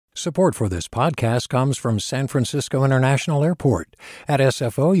Support for this podcast comes from San Francisco International Airport. At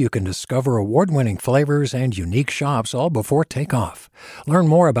SFO, you can discover award-winning flavors and unique shops all before takeoff. Learn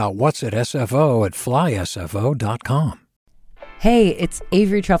more about what's at SFO at flysfo.com. Hey, it's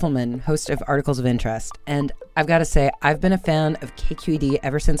Avery Trufelman, host of Articles of Interest, and I've got to say, I've been a fan of KQED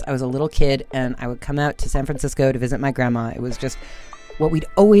ever since I was a little kid, and I would come out to San Francisco to visit my grandma. It was just what we'd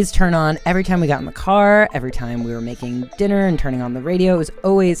always turn on every time we got in the car, every time we were making dinner and turning on the radio. It was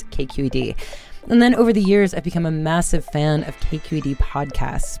always KQED. And then over the years, I've become a massive fan of KQED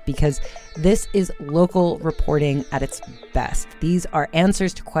podcasts because this is local reporting at its best. These are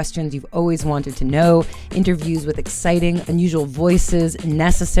answers to questions you've always wanted to know, interviews with exciting, unusual voices,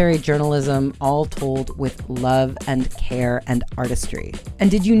 necessary journalism, all told with love and care and artistry. And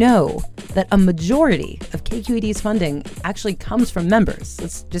did you know that a majority of KQED's funding actually comes from members?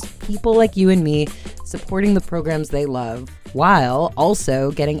 It's just people like you and me supporting the programs they love, while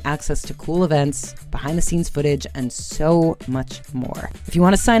also getting access to cool events, behind-the-scenes footage, and so much more. If you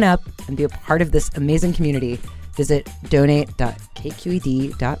want to sign up and be a part of this amazing community, visit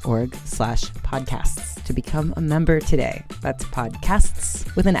donate.kqed.org/podcasts to become a member today. That's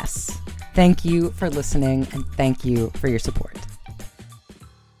podcasts with an S. Thank you for listening, and thank you for your support.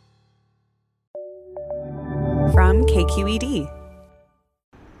 From KQED.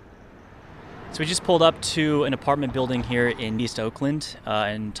 So we just pulled up to an apartment building here in East Oakland,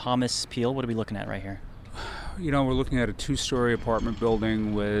 and Thomas Peele, what are we looking at right here? You know, we're looking at a two-story apartment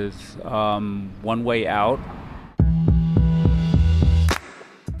building with one way out.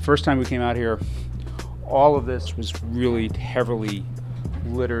 First time we came out here, all of this was really heavily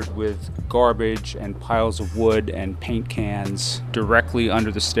littered with garbage and piles of wood and paint cans directly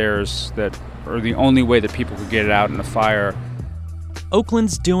under the stairs that are the only way that people could get it out in a fire.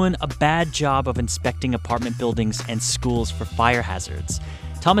 Oakland's doing a bad job of inspecting apartment buildings and schools for fire hazards.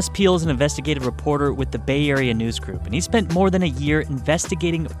 Thomas Peele is an investigative reporter with the Bay Area News Group, and he spent more than a year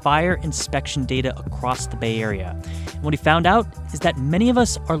investigating fire inspection data across the Bay Area. And what he found out is that many of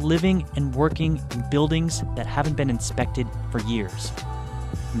us are living and working in buildings that haven't been inspected for years.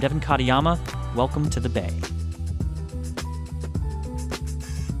 I'm Devin Katayama. Welcome to the Bay.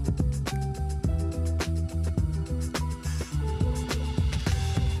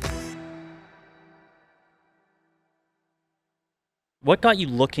 What got you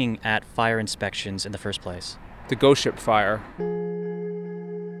looking at fire inspections in the first place? The Ghost Ship fire.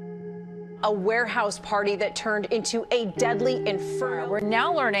 A warehouse party that turned into a deadly inferno. We're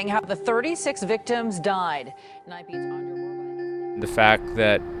now learning how the 36 victims died. The fact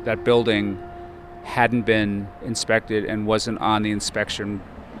that that building hadn't been inspected and wasn't on the inspection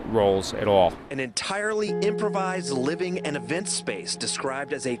rolls at all. An entirely improvised living and event space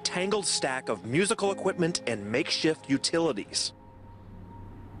described as a tangled stack of musical equipment and makeshift utilities.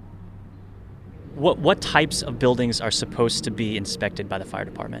 What types of buildings are supposed to be inspected by the fire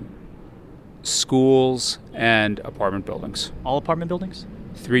department? Schools and apartment buildings. All apartment buildings?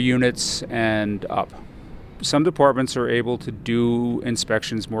 3 units and up. Some departments are able to do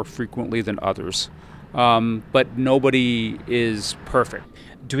inspections more frequently than others, but nobody is perfect.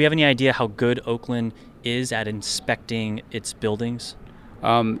 Do we have any idea how good Oakland is at inspecting its buildings?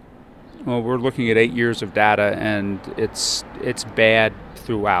 Well, we're looking at 8 years of data, and it's bad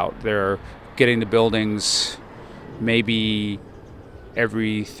throughout. They're getting the buildings maybe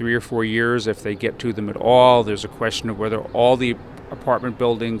every 3 or 4 years if they get to them at all. There's a question of whether all the apartment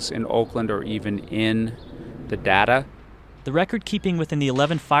buildings in Oakland are even in the data. The record keeping within the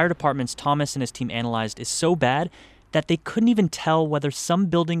 11 fire departments Thomas and his team analyzed is so bad that they couldn't even tell whether some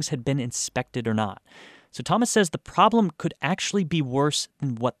buildings had been inspected or not. So Thomas says the problem could actually be worse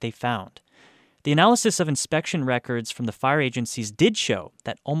than what they found. The analysis of inspection records from the fire agencies did show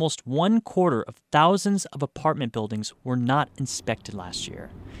that almost 1/4 of thousands of apartment buildings were not inspected last year,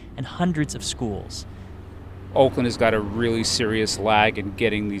 and hundreds of schools. Oakland has got a really serious lag in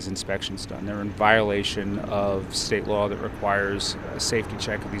getting these inspections done. They're in violation of state law that requires a safety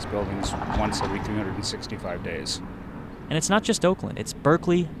check of these buildings once every 365 days. And it's not just Oakland. It's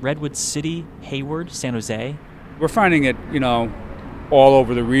Berkeley, Redwood City, Hayward, San Jose. We're finding it, all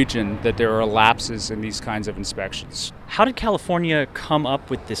over the region that there are lapses in these kinds of inspections. How did California come up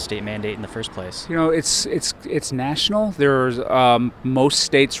with this state mandate in the first place? It's national. There's most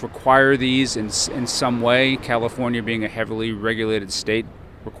states require these in some way. California, being a heavily regulated state,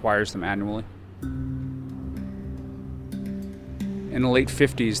 requires them annually. In the late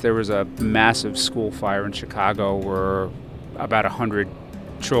 50s, there was a massive school fire in Chicago where about 100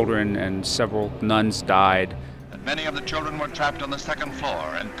 children and several nuns died. Many of the children were trapped on the second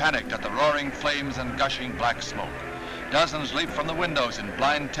floor and panicked at the roaring flames and gushing black smoke. Dozens leaped from the windows in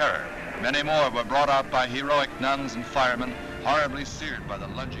blind terror. Many more were brought out by heroic nuns and firemen, horribly seared by the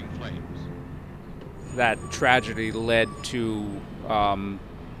lunging flames. That tragedy led to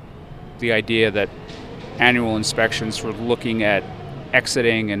the idea that annual inspections for looking at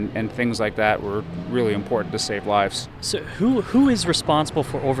exiting and things like that were really important to save lives. So who is responsible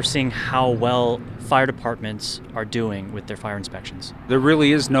for overseeing how well fire departments are doing with their fire inspections? There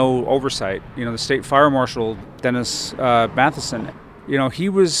really is no oversight. The state fire marshal, Dennis Matheson, he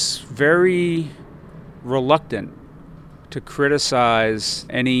was very reluctant to criticize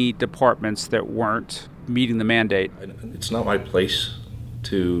any departments that weren't meeting the mandate. It's not my place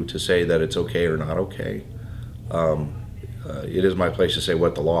to say that it's okay or not okay. It is my place to say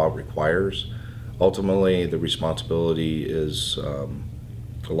what the law requires. Ultimately, the responsibility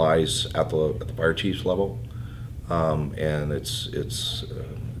lies at the fire chief's level, and it's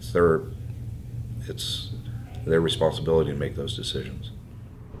their responsibility to make those decisions.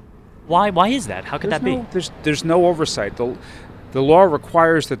 Why is that? How could that be? There's no oversight. The law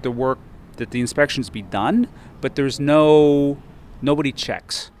requires that the inspections be done, but there's nobody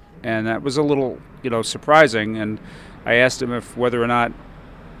checks, and that was a little surprising. And I asked him whether or not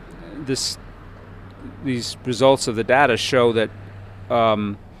these results of the data show that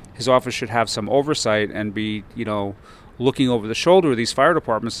his office should have some oversight and be looking over the shoulder of these fire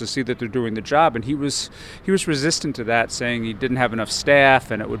departments to see that they're doing the job. And he was resistant to that, saying he didn't have enough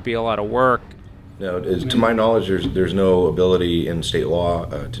staff and it would be a lot of work. To my knowledge, there's no ability in state law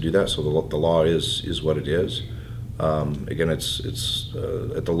to do that. So the law is what it is. Again, it's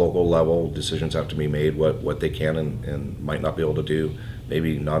at the local level, decisions have to be made what they can and might not be able to do.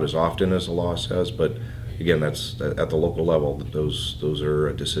 Maybe not as often as the law says, but again, that's at the local level. Those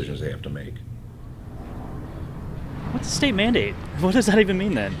are decisions they have to make. What's the state mandate? What does that even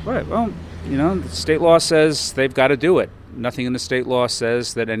mean then? Right. Well, the state law says they've got to do it. Nothing in the state law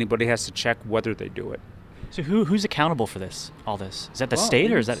says that anybody has to check whether they do it. So who's accountable for all this? Is that the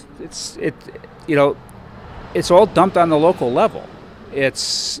state, or is that it's all dumped on the local level.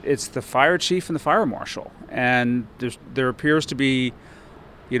 It's the fire chief and the fire marshal, and there appears to be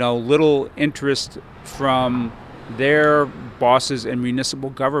little interest from their bosses in municipal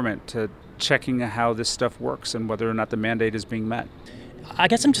government to checking how this stuff works and whether or not the mandate is being met. I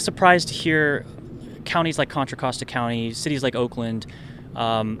guess I'm just surprised to hear counties like Contra Costa County, cities like Oakland,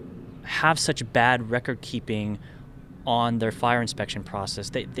 have such bad record keeping on their fire inspection process.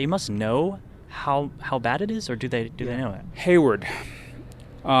 They must know how bad it is, or do they know it? Hayward.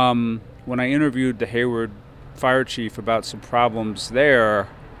 When I interviewed the Hayward fire chief about some problems there,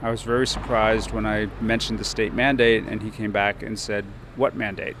 I was very surprised when I mentioned the state mandate, and he came back and said, "What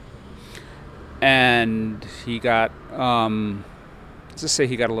mandate?" And he got, let's just say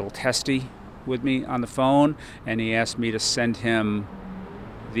he got a little testy with me on the phone, and he asked me to send him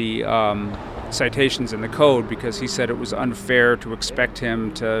the citations in the code because he said it was unfair to expect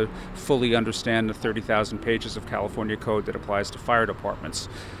him to fully understand the 30,000 pages of California code that applies to fire departments.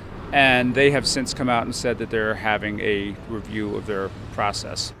 And they have since come out and said that they're having a review of their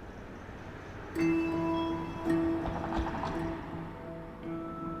process.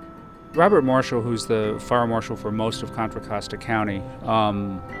 Robert Marshall, who's the fire marshal for most of Contra Costa County,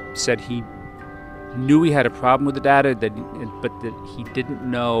 said he knew he had a problem with the data, but that he didn't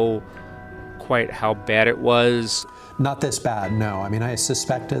know quite how bad it was. Not this bad, no. I mean, I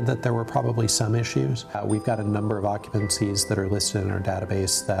suspected that there were probably some issues. We've got a number of occupancies that are listed in our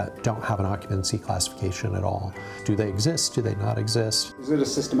database that don't have an occupancy classification at all. Do they exist? Do they not exist? Is it a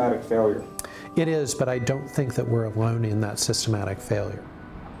systematic failure? It is, but I don't think that we're alone in that systematic failure.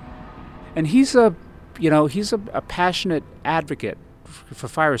 And he's a passionate advocate for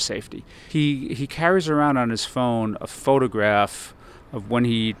fire safety. He carries around on his phone a photograph of when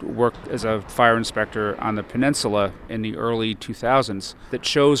he worked as a fire inspector on the peninsula in the early 2000s that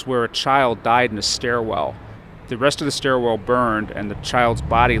shows where a child died in a stairwell. The rest of the stairwell burned, and the child's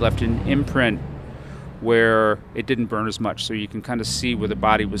body left an imprint where it didn't burn as much, so you can kind of see where the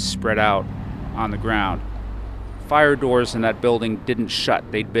body was spread out on the ground. Fire doors in that building didn't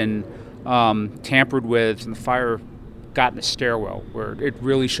shut. They'd been tampered with, and the fire got in the stairwell where it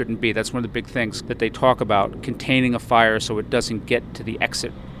really shouldn't be. That's one of the big things that they talk about, containing a fire so it doesn't get to the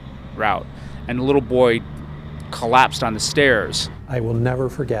exit route. And the little boy collapsed on the stairs. I will never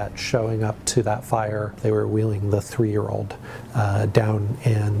forget showing up to that fire. They were wheeling the 3-year-old down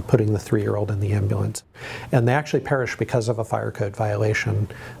and putting the 3-year-old in the ambulance. And they actually perished because of a fire code violation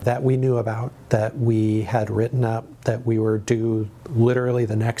that we knew about, that we had written up, that we were due literally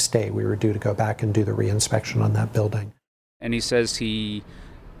the next day. We were due to go back and do the reinspection on that building. And he says he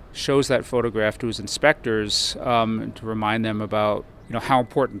shows that photograph to his inspectors to remind them about how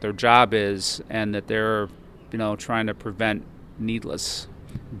important their job is, and that they're trying to prevent needless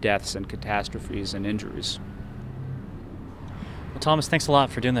deaths and catastrophes and injuries. Well, Thomas, thanks a lot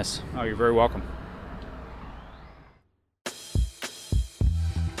for doing this. Oh, you're very welcome.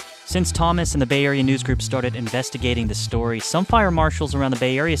 Since Thomas and the Bay Area News Group started investigating the story, some fire marshals around the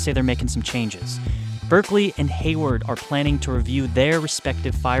Bay Area say they're making some changes. Berkeley and Hayward are planning to review their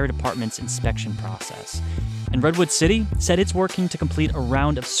respective fire departments' inspection process. And Redwood City said it's working to complete a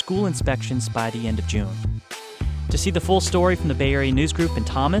round of school inspections by the end of June. To see the full story from the Bay Area News Group and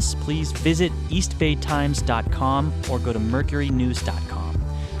Thomas, please visit eastbaytimes.com or go to mercurynews.com.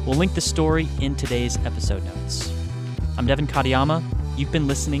 We'll link the story in today's episode notes. I'm Devin Katayama. You've been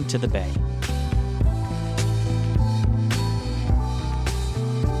listening to The Bay.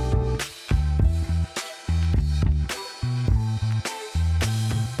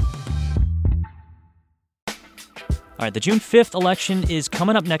 All right, the June 5th election is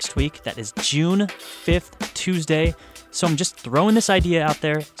coming up next week. That is June 5th, Tuesday. So I'm just throwing this idea out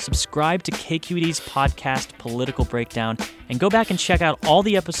there. Subscribe to KQED's podcast, Political Breakdown, and go back and check out all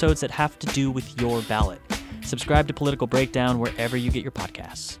the episodes that have to do with your ballot. Subscribe to Political Breakdown wherever you get your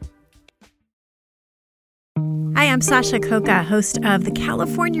podcasts. Hi, I'm Sasha Koka, host of the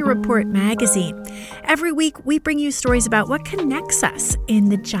California Report magazine. Every week, we bring you stories about what connects us in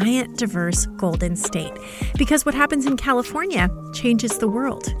the giant, diverse Golden State. Because what happens in California changes the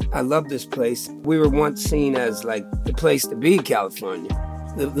world. I love this place. We were once seen as like the place to be, California.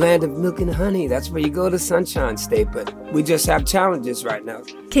 The land of milk and honey. That's where you go to Sunshine State, but we just have challenges right now.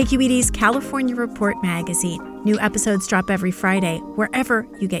 KQED's California Report magazine. New episodes drop every Friday, wherever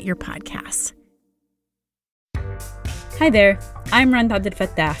you get your podcasts. Hi there, I'm Randa Abdel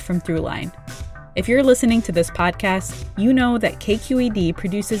Fattah from Throughline. If you're listening to this podcast, you know that KQED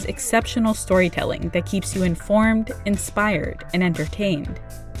produces exceptional storytelling that keeps you informed, inspired, and entertained.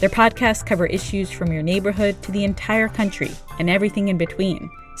 Their podcasts cover issues from your neighborhood to the entire country and everything in between.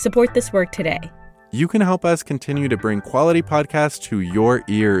 Support this work today. You can help us continue to bring quality podcasts to your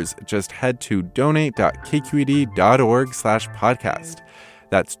ears. Just head to donate.kqed.org/podcast.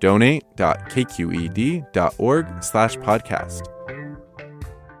 That's donate.kqed.org/podcast.